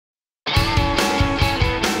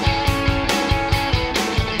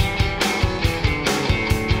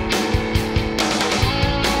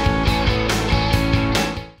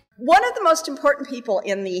one of the most important people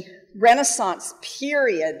in the Renaissance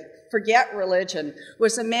period, forget religion,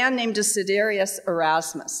 was a man named Desiderius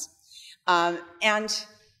Erasmus. And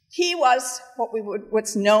he was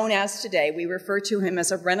what's known as today, we refer to him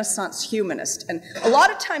as a Renaissance humanist. And a lot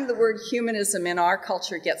of time the word humanism in our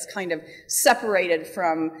culture gets kind of separated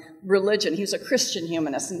from religion. He was a Christian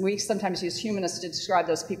humanist, and we sometimes use humanist to describe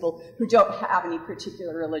those people who don't have any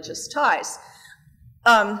particular religious ties.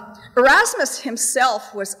 Erasmus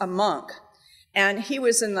himself was a monk, and he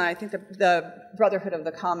was in, I think, the Brotherhood of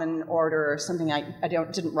the Common Order or something. I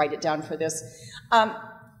didn't write it down for this.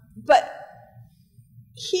 But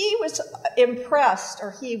he was impressed,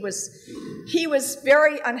 or he was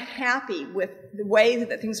very unhappy with the way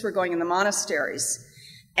that things were going in the monasteries.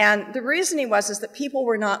 And the reason he was is that people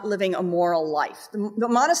were not living a moral life. The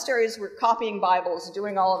monasteries were copying Bibles,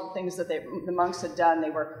 doing all of the things that the monks had done.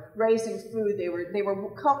 They were raising food. They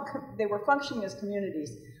were functioning as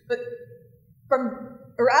communities. But from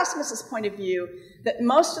Erasmus's point of view, that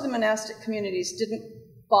most of the monastic communities didn't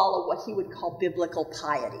follow what he would call biblical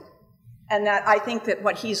piety. And that I think that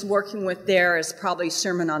what he's working with there is probably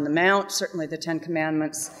Sermon on the Mount, certainly the Ten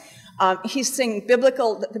Commandments. He's saying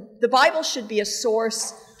the Bible should be a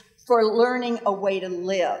source for learning a way to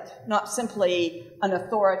live, not simply an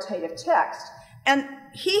authoritative text. And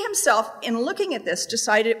he himself, in looking at this,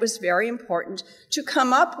 decided it was very important to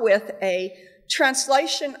come up with a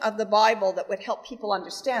translation of the Bible that would help people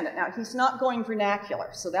understand it. Now, he's not going vernacular,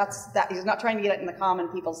 so he's not trying to get it in the common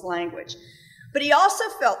people's language. But he also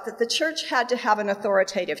felt that the church had to have an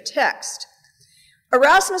authoritative text.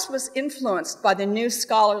 Erasmus was influenced by the new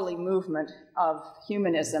scholarly movement of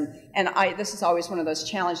humanism, and this is always one of those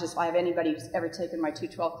challenges. If I have anybody who's ever taken my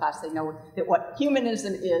 212 class, they know that what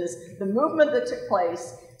humanism is. The movement that took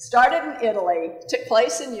place, started in Italy, took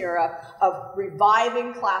place in Europe, of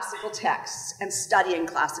reviving classical texts and studying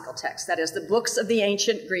classical texts, that is, the books of the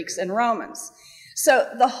ancient Greeks and Romans. So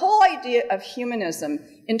the whole idea of humanism,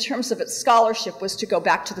 in terms of its scholarship, was to go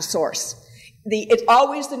back to the source. It's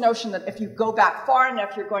always the notion that if you go back far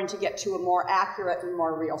enough, you're going to get to a more accurate and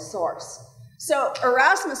more real source. So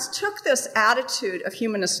Erasmus took this attitude of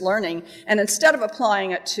humanist learning, and instead of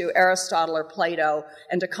applying it to Aristotle or Plato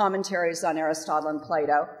and to commentaries on Aristotle and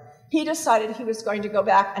Plato, he decided he was going to go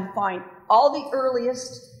back and find all the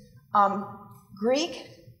earliest Greek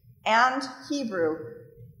and Hebrew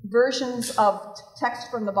versions of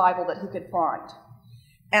text from the Bible that he could find.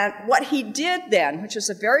 And what he did then, which is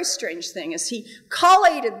a very strange thing, is he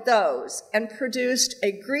collated those and produced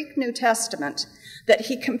a Greek New Testament that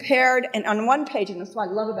he compared, and on one page, and that's what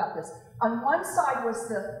I love about this, on one side was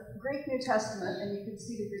the Greek New Testament, and you can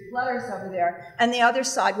see the Greek letters over there, and the other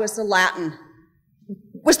side was the Latin.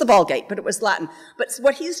 It was the Vulgate, but it was Latin. But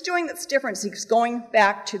what he's doing that's different is he's going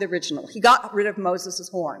back to the original. He got rid of Moses'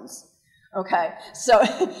 horns. Okay, so,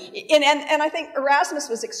 and I think Erasmus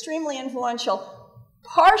was extremely influential,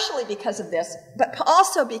 partially because of this, but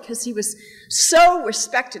also because he was so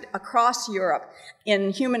respected across Europe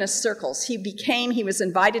in humanist circles. He was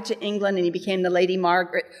invited to England, and he became the Lady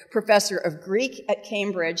Margaret Professor of Greek at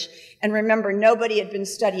Cambridge. And remember, nobody had been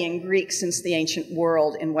studying Greek since the ancient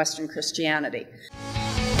world in Western Christianity.